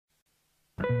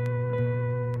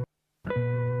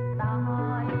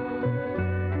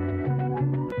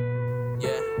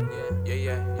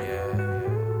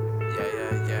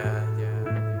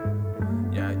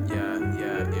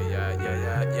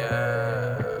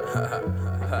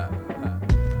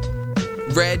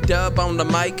Red Dub on the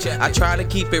mic. I try to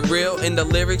keep it real in the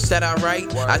lyrics that I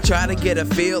write. I try to get a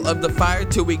feel of the fire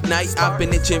to ignite. I've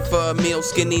been itching for a meal.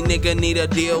 Skinny nigga need a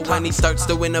deal. When he starts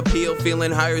to win appeal,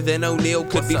 feeling higher than O'Neal.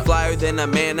 Could be flyer than a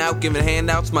man out, giving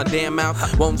handouts. My damn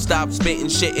mouth won't stop spitting,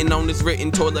 shitting on this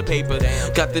written toilet paper.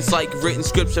 Got this like written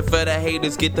scripture for the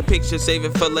haters. Get the picture, save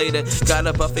it for later. Got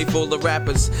a buffet full of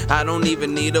rappers. I don't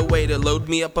even need a way to load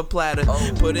me up a platter.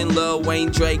 Put in Lil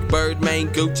Wayne, Drake, Birdman,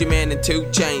 Gucci Man, and 2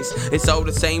 Chainz. It's all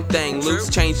the same thing. Loose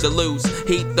change to lose.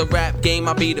 Heat the rap game,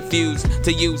 I'll be the fuse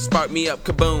to use. Spark me up,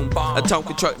 kaboom. A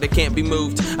Tonka truck that can't be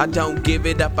moved. I don't give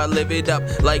it up, I live it up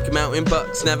like mountain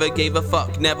bucks. Never gave a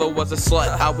fuck, never was a slut.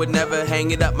 I would never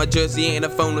hang it up. My jersey ain't a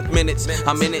phone with minutes.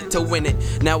 I'm in it to win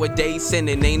it. Nowadays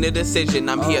sinning ain't a decision.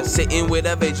 I'm here sitting with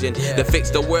a vision to fix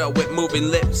the world with moving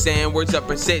lips and words of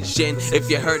precision. If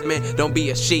you heard me, don't be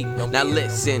a sheep. Now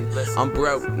listen, I'm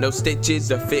broke, no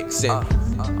stitches are fixing.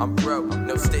 I'm broke,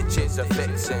 no stitches are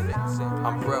fixing.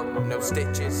 I'm broke, no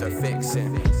stitches are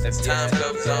fixing. As time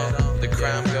goes on, the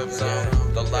crime goes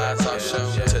on. The lies are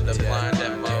shown to the blind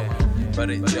and moan, but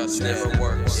it just never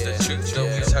works. The truth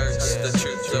always hurts. The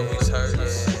truth always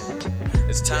hurts.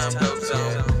 As time goes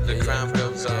on, the crime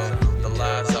goes on. The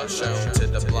lies are shown to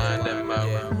the blind and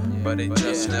moan, but it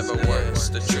just never works.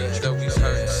 The truth always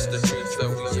hurts. The truth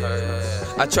always hurts.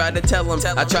 I tried to tell them,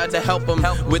 I tried to help them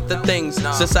with the things.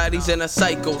 Society's in a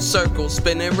cycle, circle,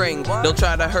 spinning ring. They'll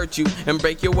try to hurt you and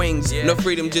break your wings. No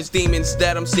freedom, just demons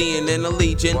that I'm seeing in a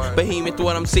legion. Behemoth,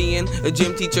 what I'm seeing. A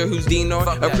gym teacher who's Dino,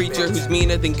 a preacher who's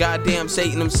meaner than goddamn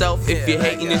Satan himself. If you're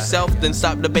hating yourself, then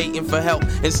stop debating for help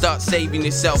and start saving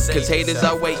yourself. Cause haters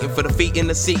are waiting for the feet in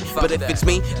the seat. But if it's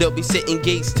me, they'll be sitting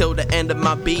geeks till the end of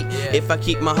my beat. If I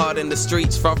keep my heart in the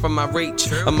streets, far from my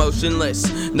reach,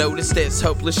 emotionless. Notice this,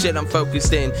 hopeless shit I'm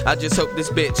focused in. I just hope this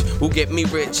bitch will get me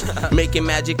rich. Making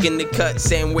magic in the cut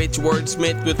sandwich.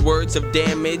 Wordsmith with words of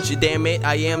damage. Damn it,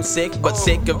 I am sick, but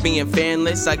sick of being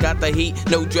fanless. I got the heat,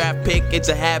 no draft pick. It's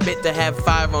a habit to have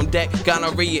fire on deck.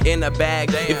 Gonorrhea in a bag.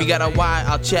 If you got a Y,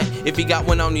 I'll check. If you got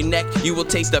one on your neck, you will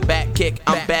taste a back kick.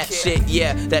 I'm bat shit,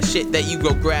 yeah, that shit that you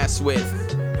go grass with.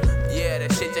 Yeah,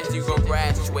 that shit that you go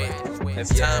grass with. As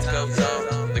time goes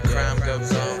on, the crime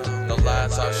goes on. The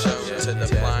lies are shown to the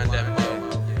blind and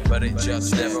moan, but it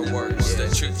just never works.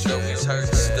 The truth always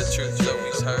hurts. The truth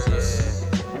always hurts.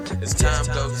 As time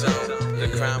goes on, the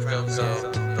crime goes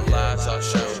on. The lies are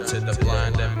shown to the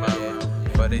blind and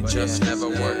moan, but it just never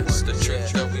works. The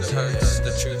truth always hurts.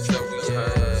 The truth always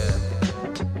hurts.